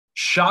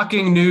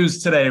Shocking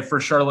news today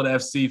for Charlotte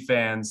FC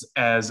fans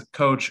as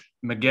coach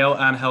Miguel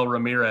Ángel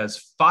Ramírez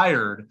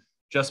fired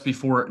just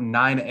before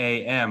 9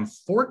 a.m.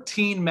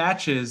 14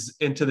 matches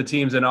into the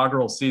team's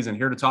inaugural season.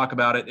 Here to talk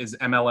about it is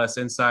MLS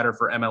insider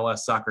for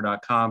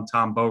MLSsoccer.com,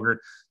 Tom Bogert.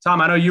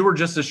 Tom, I know you were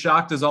just as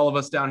shocked as all of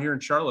us down here in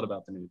Charlotte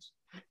about the news.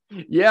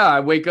 Yeah, I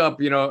wake up,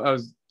 I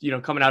was,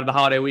 coming out of the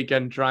holiday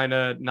weekend trying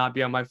to not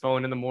be on my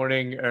phone in the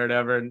morning or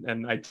whatever.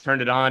 And I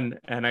turned it on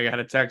and I got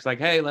a text like,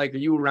 hey, are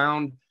you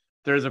around?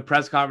 There's a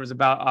press conference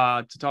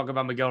about to talk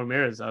about Miguel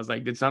Ramírez. I was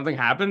like, did something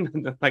happen?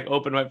 And then,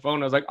 opened my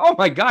phone. I was like, oh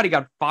my God, he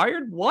got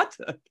fired. What?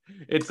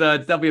 It's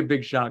definitely a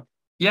big shock.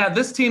 Yeah,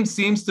 this team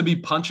seems to be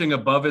punching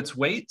above its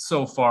weight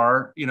so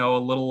far, a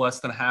little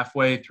less than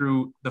halfway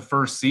through the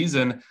first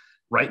season,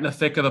 right in the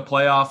thick of the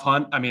playoff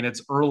hunt. I mean,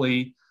 it's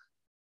early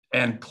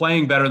and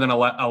playing better than a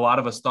lot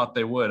of us thought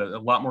they would, a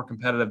lot more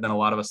competitive than a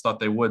lot of us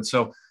thought they would.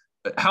 So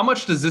how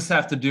much does this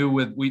have to do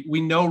with, we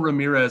know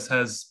Ramírez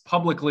has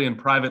publicly and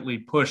privately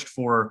pushed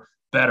for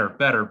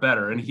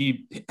better. And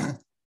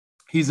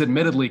he's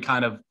admittedly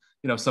kind of,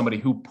 somebody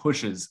who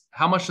pushes.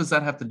 How much does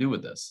that have to do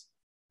with this?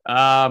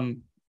 I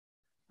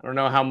don't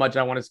know how much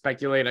I want to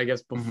speculate, I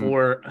guess,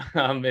 before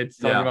it's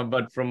talking about,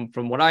 but from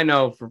what I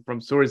know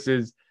from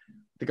sources, I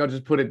think I'll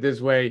just put it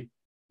this way,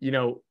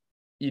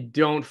 you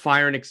don't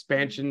fire an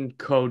expansion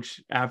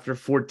coach after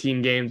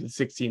 14 games and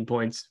 16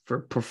 points for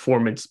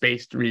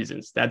performance-based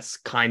reasons. That's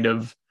kind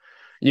of,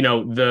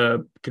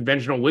 the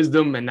conventional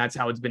wisdom, and that's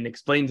how it's been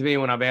explained to me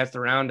when I've asked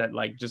around at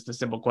just a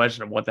simple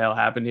question of what the hell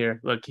happened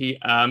here. Look, he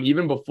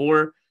even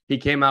before he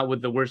came out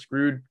with the "we're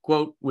screwed"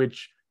 quote,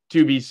 which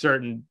to be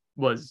certain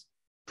was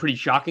pretty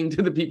shocking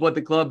to the people at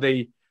the club.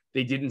 They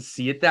didn't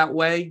see it that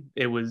way.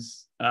 It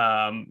was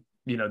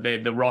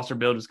the roster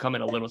build was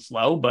coming a little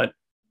slow, but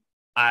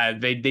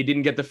they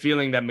didn't get the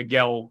feeling that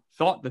Miguel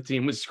thought the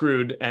team was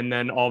screwed. And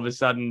then all of a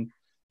sudden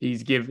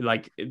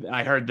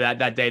I heard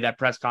that day that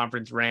press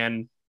conference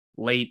ran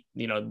late,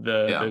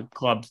 the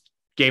club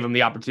gave him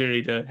the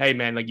opportunity to, hey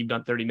man, you've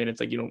done 30 minutes,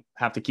 you don't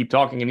have to keep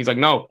talking. And he's like,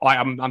 no,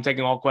 I'm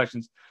taking all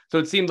questions. So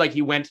it seemed like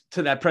he went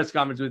to that press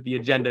conference with the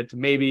agenda to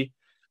maybe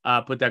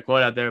put that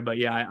quote out there. But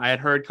yeah, I had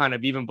heard kind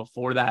of even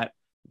before that,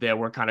 there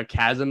were kind of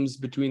chasms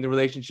between the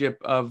relationship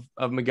of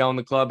Miguel and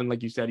the club. And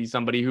like you said, he's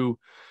somebody who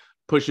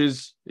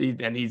pushes,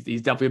 and he's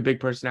definitely a big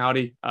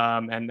personality.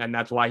 And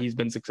that's why he's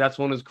been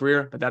successful in his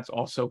career. But that's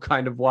also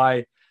kind of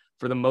why,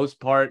 for the most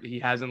part, he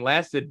hasn't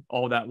lasted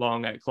all that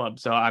long at club.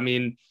 So, I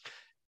mean,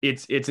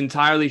 it's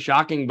entirely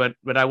shocking. But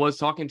I was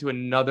talking to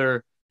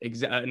an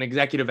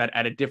executive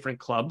at a different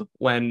club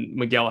when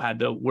Miguel had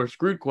the "we're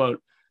screwed"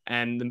 quote.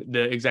 And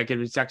the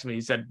executive texted me.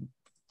 He said,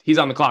 he's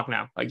on the clock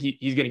now.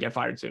 He's going to get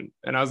fired soon.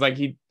 And I was like,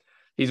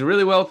 he's a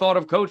really well thought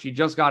of coach. He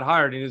just got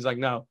hired. And he's like,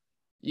 no.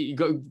 You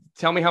go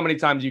tell me how many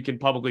times you can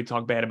publicly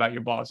talk bad about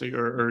your boss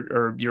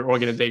or your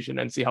organization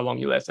and see how long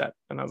you last at.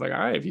 And I was like, all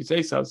right, if you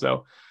say so.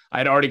 So I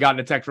had already gotten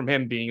a text from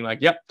him being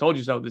like, yep, told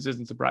you so. This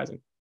isn't surprising.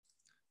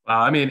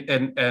 I mean,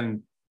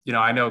 and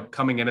I know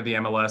coming into the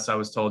MLS, I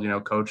was told,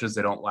 coaches,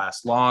 they don't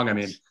last long. I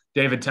mean,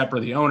 David Tepper,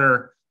 the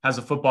owner, has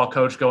a football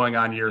coach going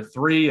on year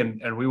 3,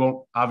 and we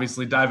won't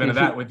obviously dive into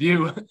that with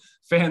you.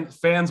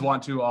 Fans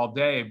want to all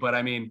day, but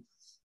I mean,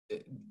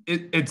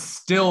 it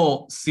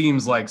still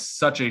seems like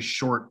such a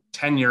short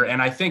tenure.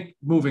 And I think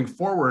moving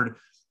forward,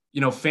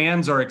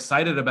 fans are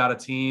excited about a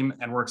team,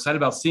 and we're excited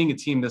about seeing a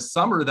team this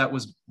summer that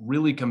was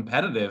really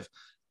competitive.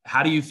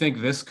 How do you think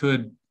this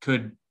could, I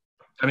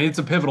mean, it's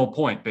a pivotal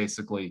point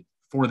basically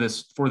for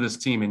this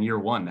team in year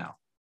 1 now.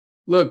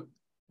 Look,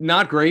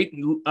 not great.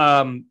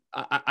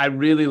 I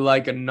really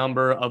like a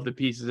number of the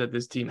pieces that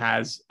this team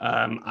has.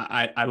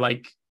 I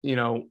like,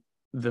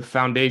 the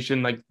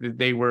foundation,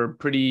 they were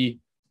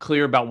pretty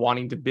clear about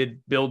wanting to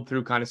build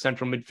through kind of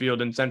central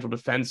midfield and central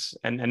defense.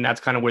 And that's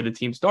kind of where the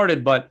team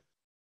started. But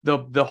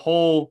the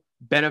whole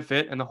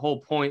benefit and the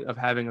whole point of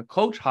having a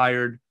coach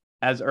hired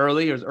as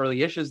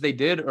early-ish as they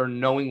did, or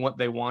knowing what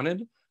they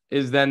wanted,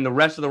 is then the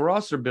rest of the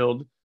roster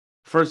build.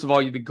 First of all,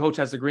 the coach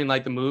has to green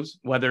light the moves,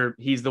 whether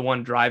he's the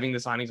one driving the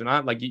signings or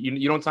not.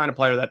 You don't sign a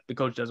player that the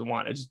coach doesn't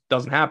want. It just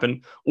doesn't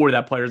happen, or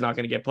that player's not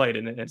going to get played.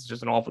 And it's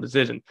just an awful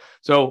decision.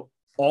 So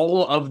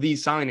all of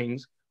these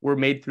signings were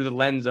made through the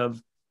lens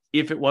of,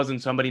 if it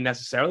wasn't somebody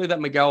necessarily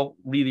that Miguel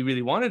really,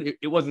 really wanted,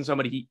 it wasn't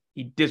somebody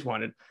he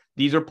diswanted.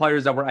 These are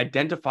players that were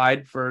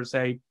identified for,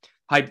 say,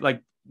 hype,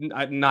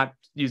 not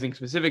using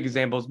specific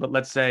examples, but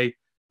let's say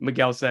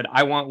Miguel said,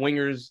 I want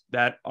wingers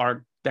that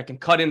can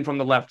cut in from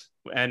the left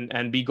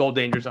and be goal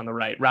dangerous on the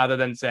right, rather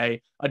than,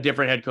 say, a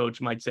different head coach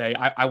might say,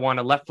 I want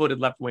a left-footed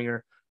left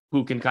winger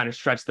who can kind of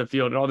stretch the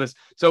field and all this.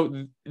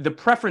 So the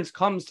preference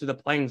comes to the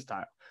playing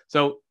style.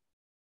 So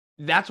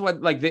that's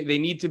what, they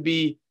need to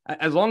be,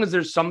 as long as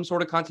there's some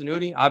sort of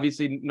continuity.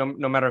 Obviously, no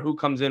matter who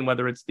comes in,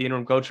 whether it's the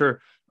interim coach or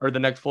the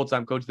next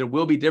full-time coach, there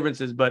will be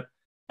differences. But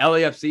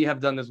LAFC have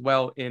done this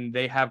well in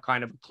they have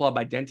kind of a club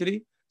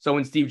identity. So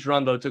when Steve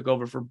Cherundolo took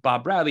over for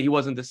Bob Bradley, he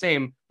wasn't the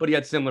same, but he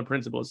had similar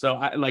principles. So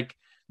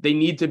they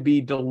need to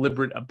be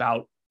deliberate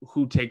about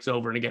who takes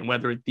over. And again,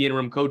 whether the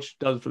interim coach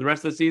does for the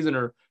rest of the season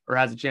or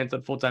has a chance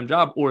at a full-time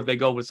job, or if they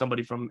go with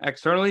somebody from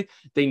externally,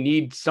 they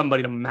need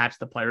somebody to match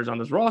the players on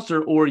this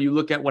roster. Or you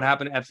look at what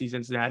happened to FC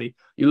Cincinnati.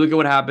 You look at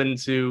what happened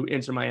to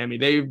Inter Miami.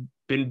 They've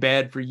been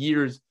bad for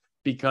years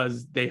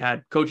because they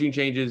had coaching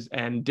changes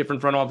and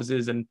different front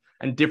offices and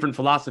different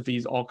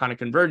philosophies all kind of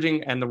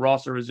converging, and the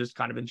roster was just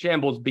kind of in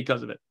shambles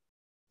because of it.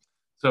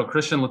 So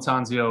Christian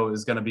Lattanzio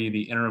is going to be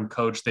the interim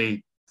coach.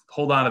 They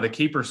hold on to the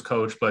keepers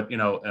coach, but, you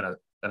know,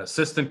 an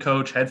assistant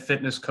coach, head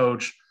fitness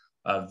coach,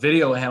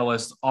 video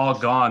analyst, all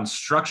gone.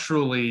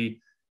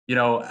 Structurally, you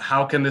know,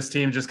 how can this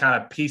team just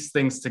kind of piece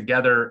things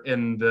together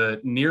in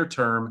the near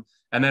term?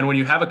 And then when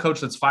you have a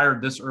coach that's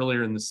fired this early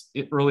in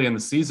the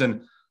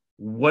season,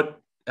 what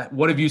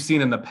have you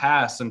seen in the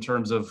past in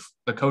terms of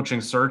the coaching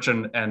search,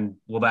 and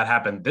will that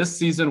happen this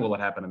season? Will it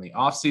happen in the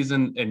off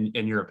season,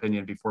 in your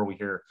opinion, before we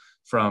hear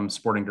from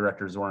sporting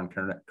director Zoran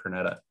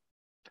Krneta?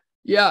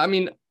 Yeah, I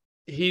mean,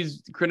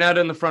 Krneta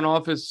and the front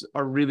office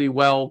are really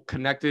well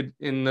connected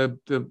in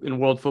in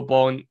world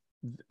football, and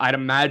I'd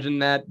imagine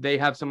that they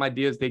have some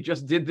ideas. They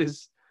just did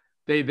this.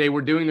 They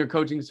were doing their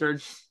coaching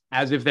search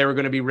as if they were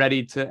going to be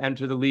ready to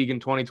enter the league in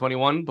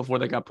 2021 before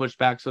they got pushed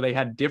back. So they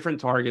had different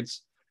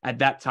targets at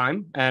that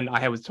time. And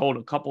I was told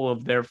a couple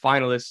of their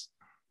finalists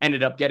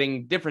ended up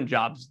getting different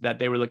jobs that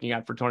they were looking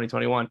at for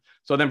 2021.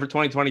 So then for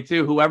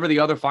 2022, whoever the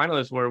other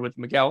finalists were with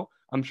Miguel,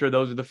 I'm sure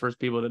those are the first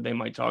people that they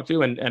might talk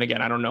to. And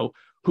again, I don't know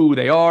who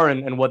they are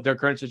and what their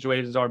current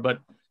situations are, but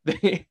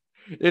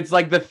it's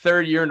like the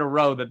third year in a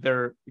row that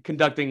they're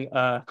conducting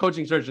a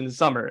coaching search in the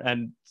summer.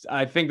 And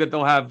I think that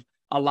they'll have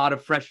a lot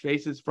of fresh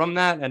faces from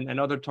that, and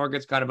other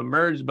targets kind of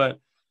emerge. But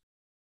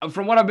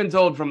from what I've been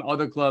told from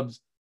other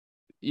clubs,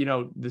 you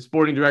know, the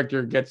sporting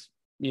director gets,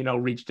 you know,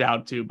 reached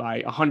out to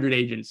by 100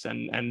 agents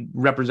and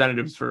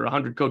representatives for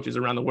 100 coaches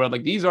around the world.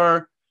 Like these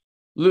are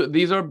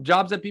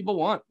jobs that people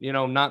want, you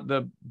know, not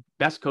the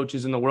best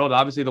coaches in the world,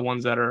 obviously the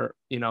ones that are,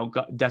 you know,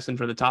 destined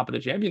for the top of the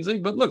Champions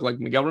League. But look, like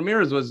Miguel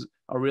Ramirez was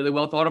a really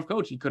well thought of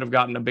coach. He could have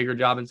gotten a bigger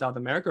job in South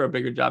America or a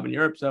bigger job in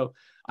Europe. So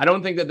I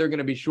don't think that they're going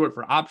to be short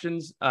for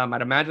options.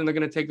 I'd imagine they're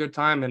going to take their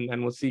time,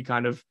 and we'll see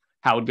kind of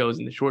how it goes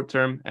in the short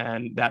term.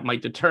 And that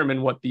might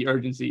determine what the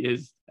urgency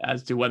is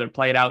as to whether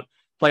play out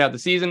the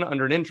season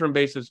under an interim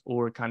basis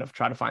or kind of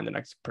try to find the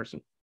next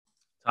person.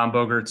 Tom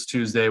Bogert's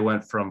Tuesday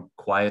went from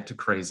quiet to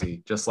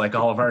crazy, just like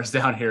all of ours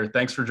down here.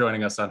 Thanks for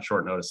joining us on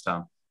short notice,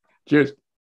 Tom. Cheers.